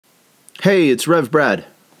Hey, it's Rev Brad.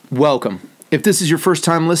 Welcome. If this is your first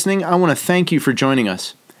time listening, I want to thank you for joining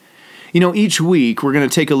us. You know, each week we're going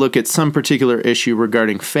to take a look at some particular issue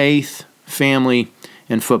regarding faith, family,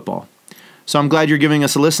 and football. So I'm glad you're giving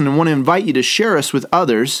us a listen and want to invite you to share us with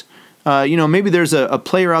others. Maybe there's a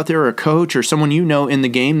player out there or a coach or someone you know in the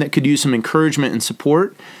game that could use some encouragement and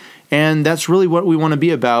support. And that's really what we want to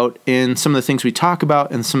be about in some of the things we talk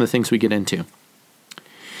about and some of the things we get into.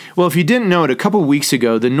 Well, if you didn't know it, a couple weeks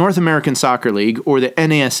ago, the North American Soccer League, or the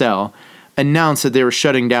NASL, announced that they were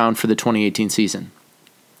shutting down for the 2018 season.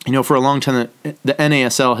 You know, for a long time, the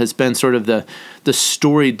NASL has been sort of the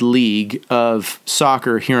storied league of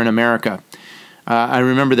soccer here in America. I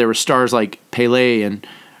remember there were stars like Pelé and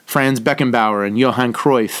Franz Beckenbauer and Johan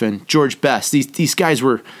Cruyff and George Best. These guys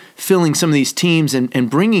were filling some of these teams and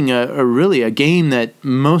bringing a game that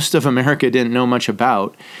most of America didn't know much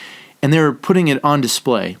about. And they were putting it on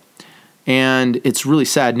display. And it's really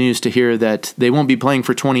sad news to hear that they won't be playing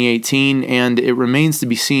for 2018, and it remains to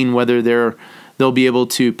be seen whether they'll be able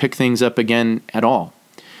to pick things up again at all.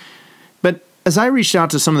 But as I reached out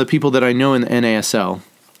to some of the people that I know in the NASL,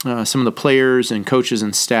 some of the players and coaches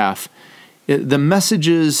and staff, the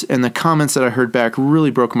messages and the comments that I heard back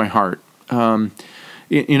really broke my heart.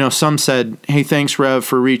 Some said, "Hey, thanks, Rev,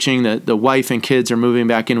 for reaching. The wife and kids are moving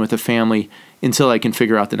back in with the family until I can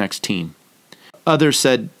figure out the next team." Others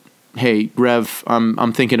said, "Hey, Rev,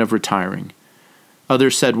 I'm thinking of retiring."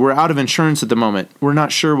 Others said, "We're out of insurance at the moment. We're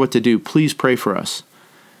not sure what to do. Please pray for us."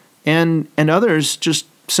 And others just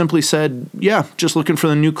simply said, "Yeah, just looking for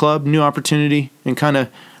the new club, new opportunity," and kind of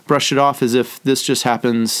brushed it off as if this just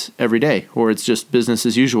happens every day or it's just business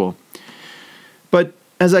as usual. But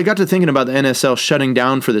as I got to thinking about the NSL shutting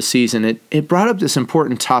down for the season, it brought up this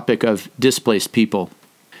important topic of displaced people.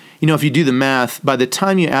 You know, if you do the math, by the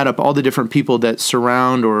time you add up all the different people that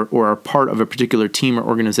surround or are part of a particular team or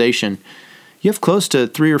organization, you have close to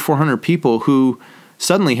 300 or 400 people who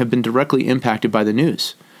suddenly have been directly impacted by the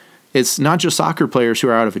news. It's not just soccer players who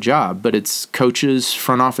are out of a job, but it's coaches,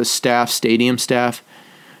 front office staff, stadium staff.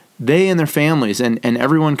 They and their families and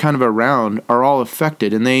everyone kind of around are all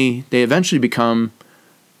affected, and they eventually become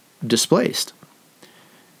displaced.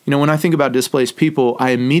 You know, when I think about displaced people,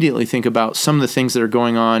 I immediately think about some of the things that are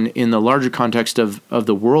going on in the larger context of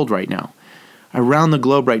the world right now. Around the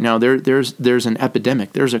globe right now, there's an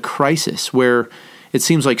epidemic. There's a crisis where it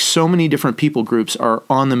seems like so many different people groups are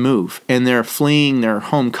on the move, and they're fleeing their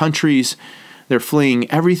home countries. They're fleeing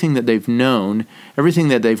everything that they've known, everything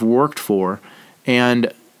that they've worked for,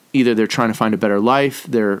 and either they're trying to find a better life,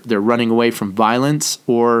 they're running away from violence,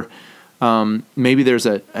 or maybe there's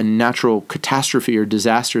a natural catastrophe or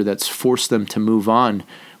disaster that's forced them to move on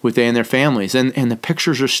with they and their families. And the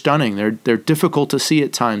pictures are stunning. They're difficult to see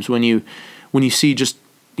at times when you see just,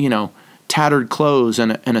 tattered clothes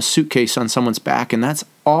and a suitcase on someone's back, and that's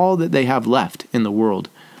all that they have left in the world,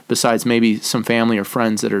 besides maybe some family or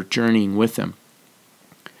friends that are journeying with them.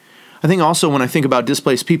 I think also when I think about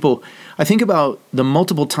displaced people, I think about the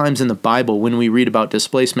multiple times in the Bible when we read about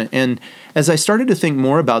displacement. And as I started to think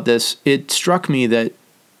more about this, it struck me that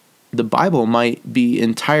the Bible might be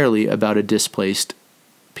entirely about a displaced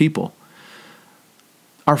people.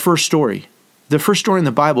 The first story in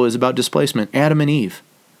the Bible is about displacement, Adam and Eve.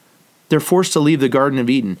 They're forced to leave the Garden of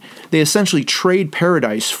Eden. They essentially trade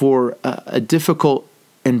paradise for a difficult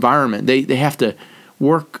environment. They have to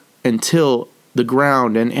work until the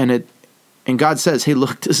ground, and God says, "Hey,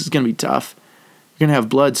 look, this is going to be tough. You're going to have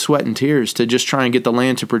blood, sweat, and tears to just try and get the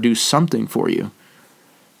land to produce something for you."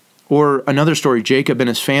 Or another story, Jacob and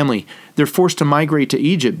his family, they're forced to migrate to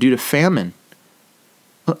Egypt due to famine.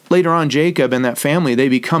 Later on, Jacob and that family, they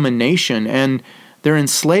become a nation, and they're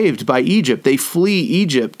enslaved by Egypt. They flee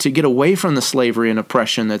Egypt to get away from the slavery and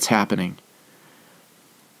oppression that's happening.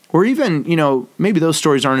 Or even, maybe those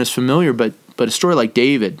stories aren't as familiar, but a story like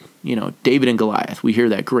David, David and Goliath, we hear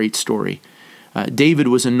that great story. David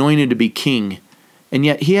was anointed to be king, and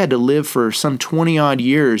yet he had to live for some 20-odd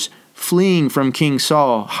years fleeing from King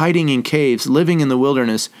Saul, hiding in caves, living in the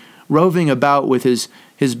wilderness, roving about with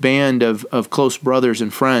his band of close brothers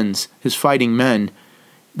and friends, his fighting men.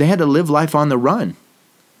 They had to live life on the run.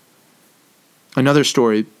 Another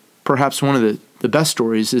story, perhaps one of the best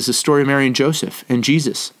stories, is the story of Mary and Joseph and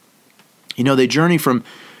Jesus. They journey from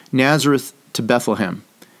Nazareth to Bethlehem,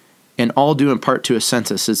 and all due in part to a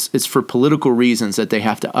census. It's for political reasons that they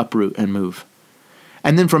have to uproot and move.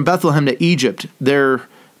 And then from Bethlehem to Egypt, they're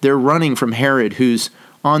running from Herod, who's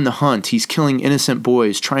on the hunt. He's killing innocent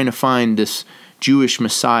boys, trying to find this Jewish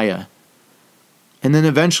Messiah. And then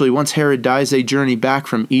eventually, once Herod dies, they journey back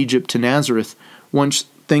from Egypt to Nazareth once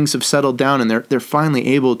things have settled down and they're finally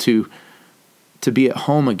able to be at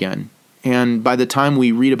home again. And by the time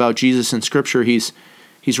we read about Jesus in Scripture, he's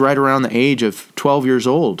right around the age of 12 years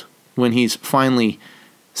old when he's finally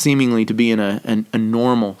seemingly to be in a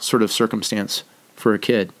normal sort of circumstance for a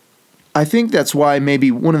kid. I think that's why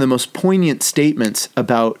maybe one of the most poignant statements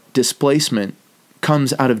about displacement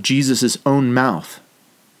comes out of Jesus' own mouth.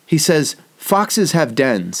 He says, "Foxes have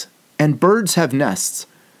dens, and birds have nests,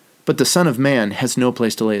 but the Son of Man has no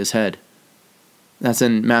place to lay his head." That's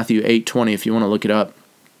in Matthew 8:20 if you want to look it up.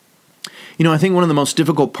 I think one of the most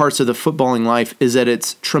difficult parts of the footballing life is that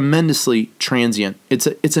it's tremendously transient. It's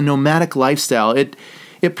a nomadic lifestyle.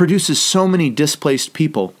 It produces so many displaced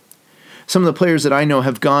people. Some of the players that I know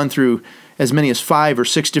have gone through as many as 5 or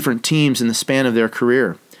 6 different teams in the span of their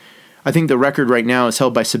career. I think the record right now is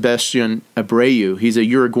held by Sebastian Abreu. He's a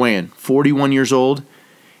Uruguayan, 41 years old.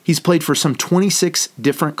 He's played for some 26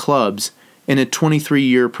 different clubs in a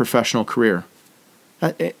 23-year professional career.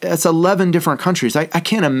 That's 11 different countries. I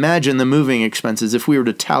can't imagine the moving expenses if we were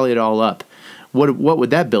to tally it all up. What would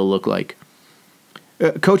that bill look like?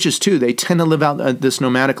 Coaches, too, they tend to live out this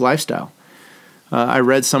nomadic lifestyle. I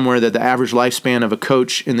read somewhere that the average lifespan of a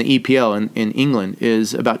coach in the EPL in England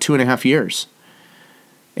is about 2.5 years.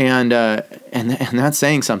 And that's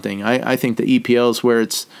saying something. I think the EPL is where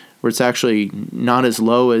it's actually not as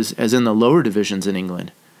low as in the lower divisions in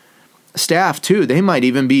England. Staff, too, they might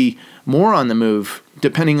even be more on the move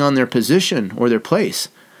depending on their position or their place.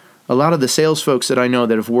 A lot of the sales folks that I know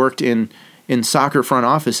that have worked in soccer front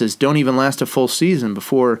offices don't even last a full season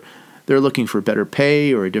before they're looking for better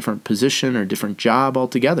pay or a different position or a different job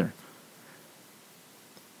altogether.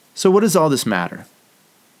 So what does all this matter?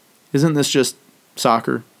 Isn't this just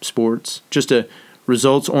soccer, sports, just a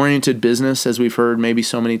results-oriented business, as we've heard maybe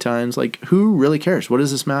so many times? Like, who really cares? What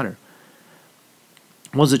does this matter?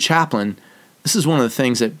 Well, as a chaplain, this is one of the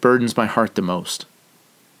things that burdens my heart the most.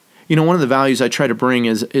 One of the values I try to bring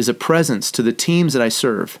is a presence to the teams that I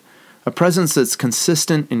serve, a presence that's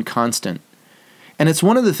consistent and constant. And it's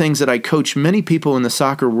one of the things that I coach many people in the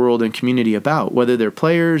soccer world and community about, whether they're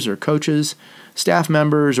players or coaches, staff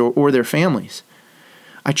members, or their families.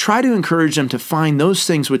 I try to encourage them to find those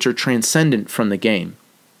things which are transcendent from the game.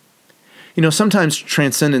 Sometimes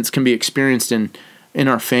transcendence can be experienced in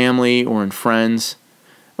our family or in friends.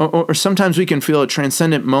 Or sometimes we can feel a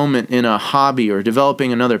transcendent moment in a hobby or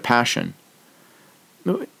developing another passion.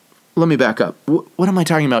 Let me back up. What am I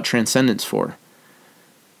talking about transcendence for?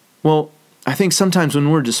 Well, I think sometimes when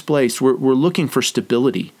we're displaced, we're looking for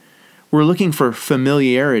stability. We're looking for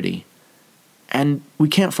familiarity. And we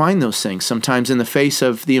can't find those things sometimes in the face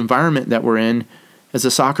of the environment that we're in as a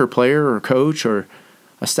soccer player or coach or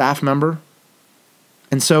a staff member.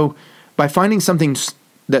 And so by finding something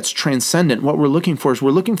that's transcendent, what we're looking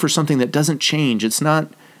for something that doesn't change. It's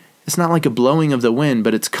not like a blowing of the wind,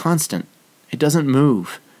 but it's constant. It doesn't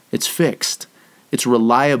move. It's fixed. It's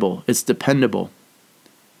reliable. It's dependable.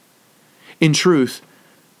 In truth,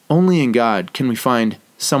 only in God can we find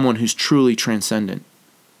someone who's truly transcendent,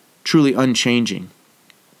 truly unchanging.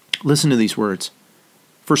 Listen to these words.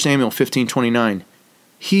 1 Samuel 15:29.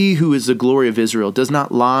 He who is the glory of Israel does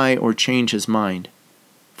not lie or change his mind,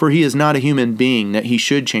 for he is not a human being that he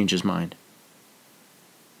should change his mind.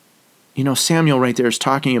 Samuel right there is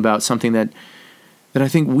talking about something that I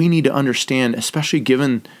think we need to understand, especially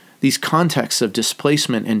given these contexts of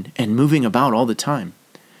displacement and moving about all the time.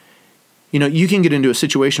 You can get into a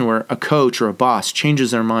situation where a coach or a boss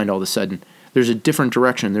changes their mind all of a sudden. There's a different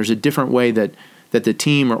direction. There's a different way that the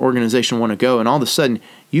team or organization want to go, and all of a sudden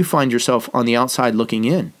you find yourself on the outside looking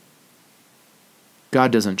in.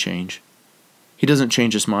 God doesn't change. He doesn't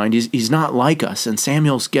change his mind. He's not like us. And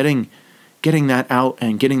Samuel's getting that out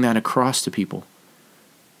and getting that across to people.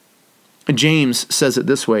 And James says it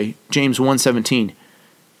this way, James 1:17,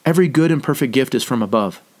 every good and perfect gift is from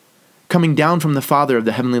above, coming down from the Father of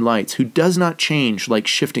the heavenly lights, who does not change like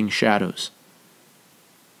shifting shadows.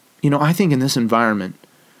 I think in this environment,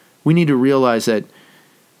 we need to realize that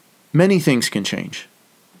many things can change.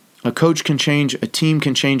 A coach can change, a team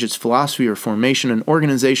can change its philosophy or formation, an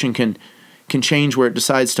organization can change where it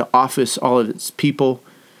decides to office all of its people.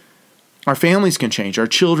 Our families can change. Our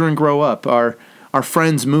children grow up. Our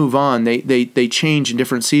friends move on. They change in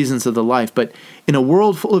different seasons of the life. But in a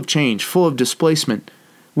world full of change, full of displacement,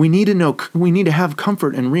 we need to have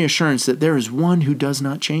comfort and reassurance that there is one who does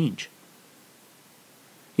not change.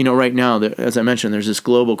 Right now, as I mentioned, there's this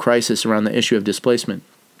global crisis around the issue of displacement.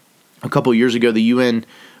 A couple years ago, the UN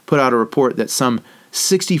put out a report that some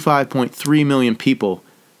 65.3 million people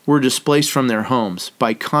were displaced from their homes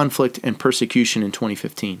by conflict and persecution in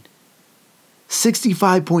 2015.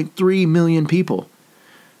 65.3 million people.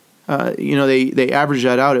 they averaged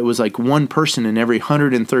that out. It was like one person in every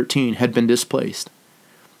 113 had been displaced.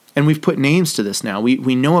 And we've put names to this now.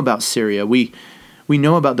 We know about Syria. We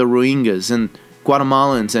know about the Rohingyas and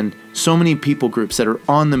Guatemalans and so many people groups that are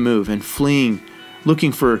on the move and fleeing,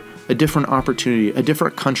 looking for a different opportunity, a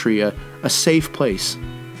different country, a safe place.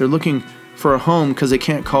 They're looking for a home because they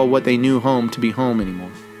can't call what they knew home to be home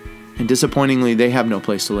anymore. And disappointingly, they have no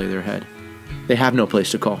place to lay their head. They have no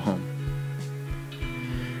place to call home.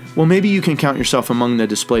 Well, maybe you can count yourself among the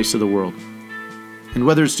displaced of the world. And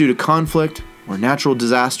whether it's due to conflict, or natural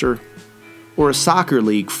disaster, or a soccer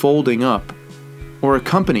league folding up, or a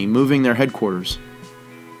company moving their headquarters,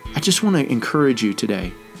 I just want to encourage you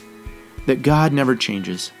today that God never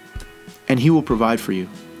changes, and He will provide for you.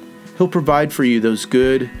 He'll provide for you those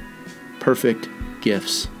good, perfect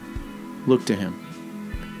gifts. Look to Him.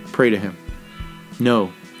 Pray to Him.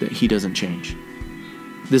 Know that He doesn't change.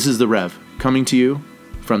 This is the Rev, coming to you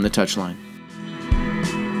from the Touchline.